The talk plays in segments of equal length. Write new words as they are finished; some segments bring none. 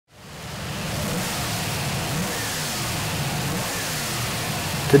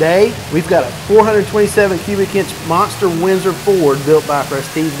Today, we've got a 427 cubic inch monster Windsor Ford built by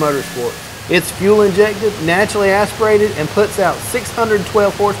Prestige Motorsports. It's fuel injected, naturally aspirated, and puts out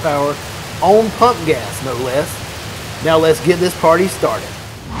 612 horsepower on pump gas, no less. Now let's get this party started.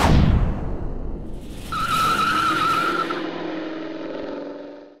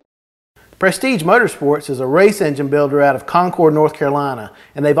 Prestige Motorsports is a race engine builder out of Concord, North Carolina,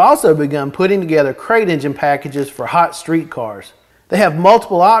 and they've also begun putting together crate engine packages for hot street cars. They have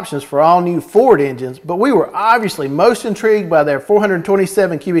multiple options for all new Ford engines, but we were obviously most intrigued by their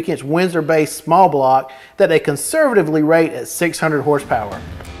 427 cubic inch Windsor based small block that they conservatively rate at 600 horsepower.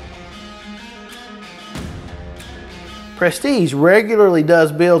 Prestige regularly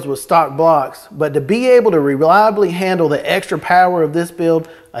does builds with stock blocks, but to be able to reliably handle the extra power of this build,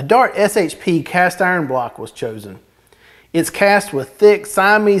 a Dart SHP cast iron block was chosen. It's cast with thick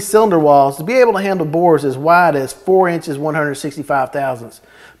Siamese cylinder walls to be able to handle bores as wide as 4 inches 165 thousandths.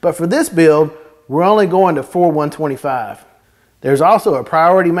 But for this build, we're only going to 4 125. There's also a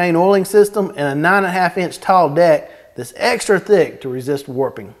priority main oiling system and a 9.5 inch tall deck that's extra thick to resist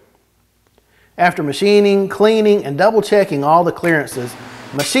warping. After machining, cleaning, and double checking all the clearances,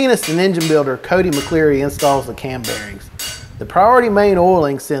 machinist and engine builder Cody McCleary installs the cam bearings. The priority main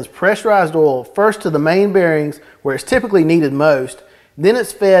oiling sends pressurized oil first to the main bearings where it's typically needed most, then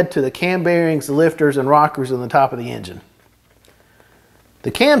it's fed to the cam bearings, lifters, and rockers on the top of the engine.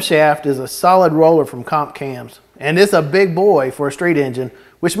 The camshaft is a solid roller from Comp Cams, and it's a big boy for a street engine,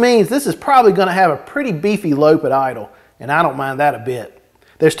 which means this is probably going to have a pretty beefy lope at idle, and I don't mind that a bit.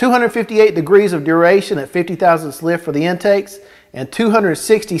 There's 258 degrees of duration at 50 thousandths lift for the intakes, and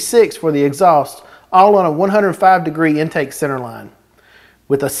 266 for the exhaust, all on a 105 degree intake center line.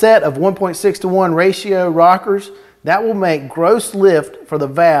 With a set of 1.6:1 ratio rockers, that will make gross lift for the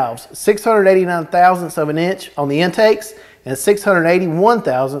valves 689 thousandths of an inch on the intakes and 681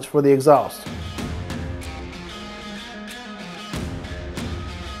 thousandths for the exhaust.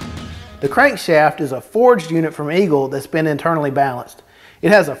 The crankshaft is a forged unit from Eagle that's been internally balanced.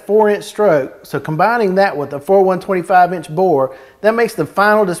 It has a 4-inch stroke, so combining that with a 4 125 inch bore, that makes the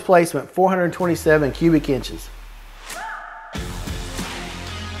final displacement 427 cubic inches.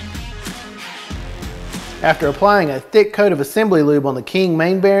 After applying a thick coat of assembly lube on the King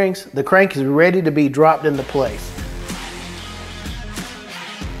main bearings, the crank is ready to be dropped into place.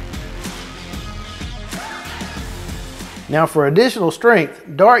 Now for additional strength,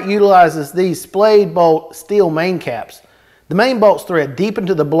 Dart utilizes these splayed bolt steel main caps. The main bolts thread deep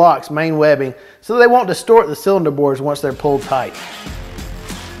into the block's main webbing so they won't distort the cylinder bores once they're pulled tight.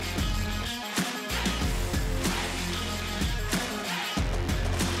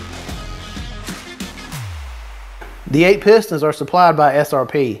 The 8 pistons are supplied by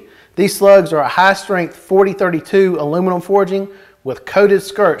SRP. These slugs are a high-strength 4032 aluminum forging with coated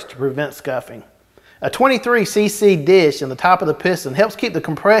skirts to prevent scuffing. A 23 cc dish in the top of the piston helps keep the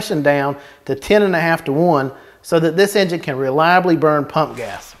compression down to 10.5 to 1 so that this engine can reliably burn pump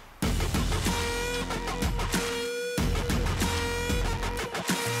gas.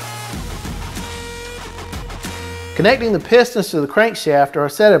 Connecting the pistons to the crankshaft are a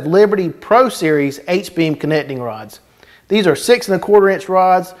set of Liberty Pro Series H-beam connecting rods. These are 6 1/4 inch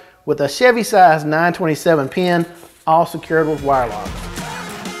rods with a Chevy size 927 pin, all secured with wire locks.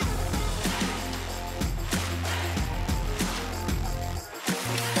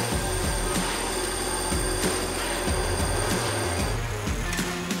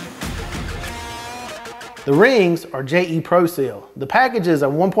 The rings are JE Pro Seal. The package is a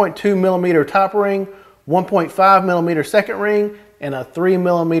 1.2 millimeter top ring, 1.5 millimeter second ring, and a 3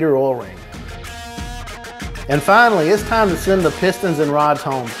 millimeter oil ring. And finally, it's time to send the pistons and rods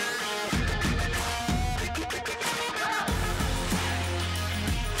home.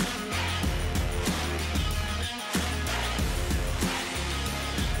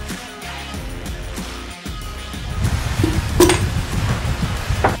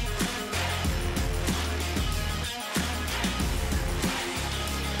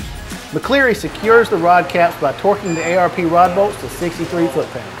 McCleary secures the rod caps by torquing the ARP rod bolts to 63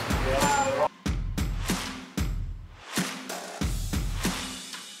 foot-pounds.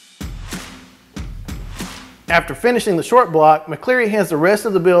 After finishing the short block, McCleary hands the rest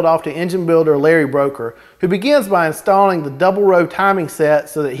of the build off to engine builder Larry Broker, who begins by installing the double row timing set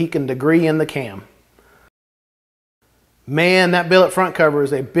so that he can degree in the cam. Man, that billet front cover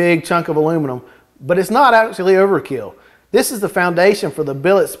is a big chunk of aluminum, but it's not actually overkill. This is the foundation for the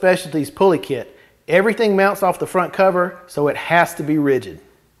Billet Specialties pulley kit. Everything mounts off the front cover, so it has to be rigid.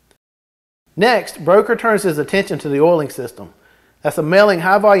 Next, Broker turns his attention to the oiling system. That's a Melling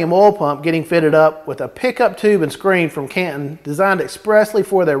high volume oil pump getting fitted up with a pickup tube and screen from Canton designed expressly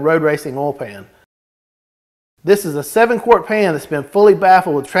for their road racing oil pan. This is a 7-quart pan that's been fully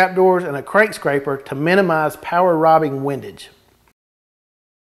baffled with trapdoors and a crank scraper to minimize power robbing windage.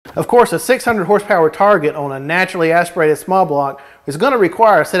 Of course, a 600 horsepower target on a naturally aspirated small block is going to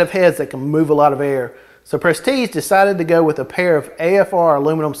require a set of heads that can move a lot of air, so Prestige decided to go with a pair of AFR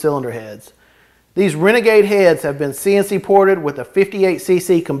aluminum cylinder heads. These Renegade heads have been CNC ported with a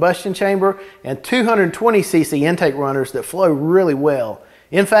 58cc combustion chamber and 220cc intake runners that flow really well.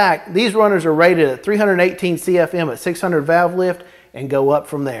 In fact, these runners are rated at 318 CFM at 600 valve lift and go up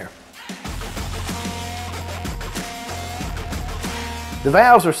from there. The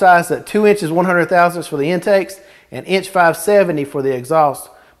valves are sized at 2 inches 100 thousandths for the intakes and inch 570 for the exhaust,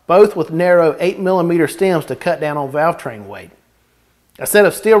 both with narrow 8mm stems to cut down on valve train weight. A set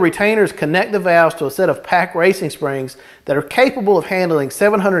of steel retainers connect the valves to a set of PAC Racing springs that are capable of handling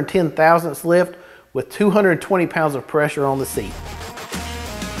 710 thousandths lift with 220 pounds of pressure on the seat.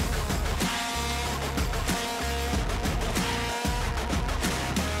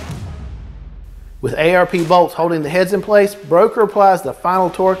 With ARP bolts holding the heads in place, Broker applies the final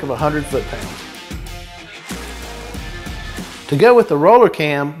torque of 100 foot-pounds. To go with the roller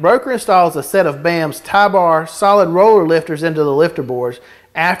cam, Broker installs a set of BAM's tie bar solid roller lifters into the lifter boards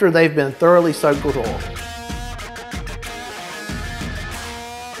after they've been thoroughly soaked with oil.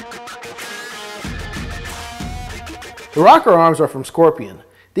 The rocker arms are from Scorpion.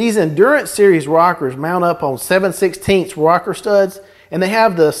 These Endurance Series rockers mount up on 7/16 rocker studs, and they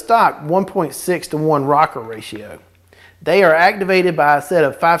have the stock 1.6:1 rocker ratio. They are activated by a set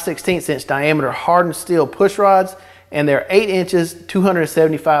of 5/16 inch diameter hardened steel push rods, and they're 8 inches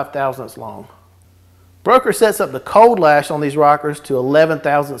 275 thousandths long. Broker sets up the cold lash on these rockers to 11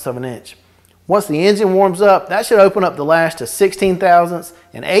 thousandths of an inch. Once the engine warms up, that should open up the lash to 16 thousandths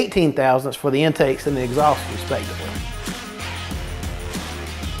and 18 thousandths for the intakes and the exhaust respectively.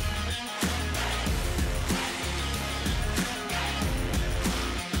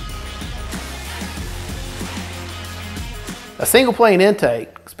 A single plane intake,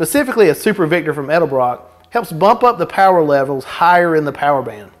 specifically a Super Victor from Edelbrock, helps bump up the power levels higher in the power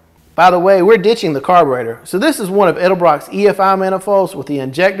band. By the way, we're ditching the carburetor, so this is one of Edelbrock's EFI manifolds with the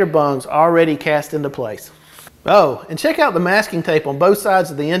injector bungs already cast into place. Oh, and check out the masking tape on both sides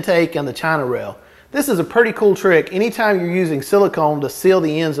of the intake and the China rail. This is a pretty cool trick anytime you're using silicone to seal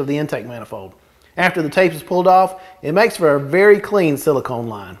the ends of the intake manifold. After the tape is pulled off, it makes for a very clean silicone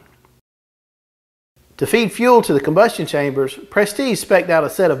line. To feed fuel to the combustion chambers, Prestige spec'd out a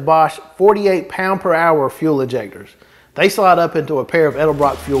set of Bosch 48 pound-per-hour fuel injectors. They slide up into a pair of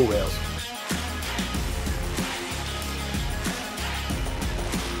Edelbrock fuel rails.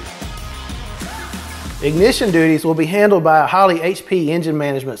 Ignition duties will be handled by a Holley HP engine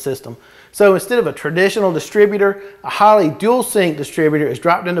management system. So instead of a traditional distributor, a Holley dual sync distributor is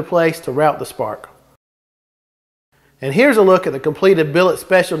dropped into place to route the spark. And here's a look at the completed Billet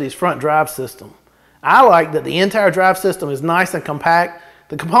Specialties front drive system. I like that the entire drive system is nice and compact.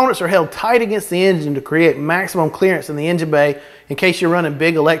 The components are held tight against the engine to create maximum clearance in the engine bay in case you're running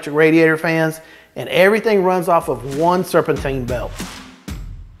big electric radiator fans, and everything runs off of one serpentine belt.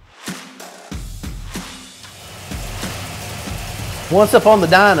 Once up on the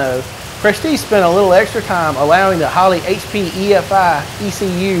dyno, Prestige spent a little extra time allowing the Holley HP EFI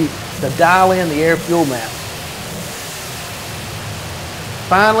ECU to dial in the air fuel maps.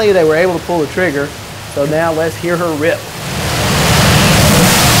 Finally, they were able to pull the trigger, so now let's hear her rip.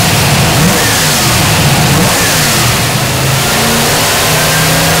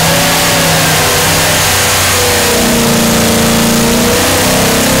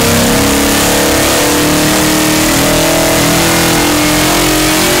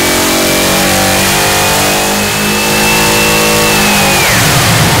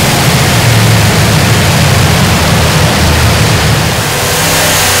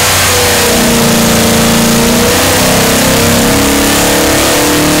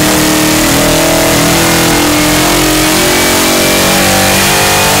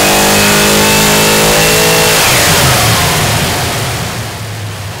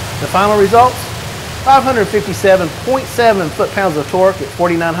 The final results, 557.7 foot-pounds of torque at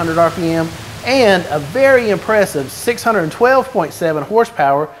 4,900 RPM and a very impressive 612.7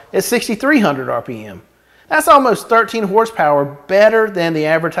 horsepower at 6,300 RPM. That's almost 13 horsepower better than the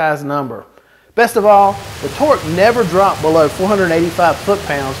advertised number. Best of all, the torque never dropped below 485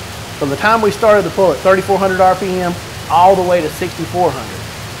 foot-pounds from the time we started the pull at 3,400 RPM all the way to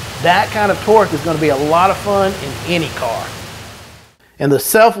 6,400. That kind of torque is going to be a lot of fun in any car. And the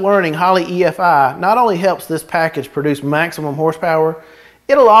self-learning Holley EFI not only helps this package produce maximum horsepower,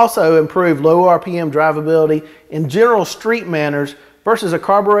 it'll also improve low RPM drivability and general street manners versus a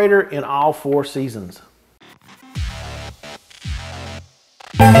carburetor in all 4 seasons.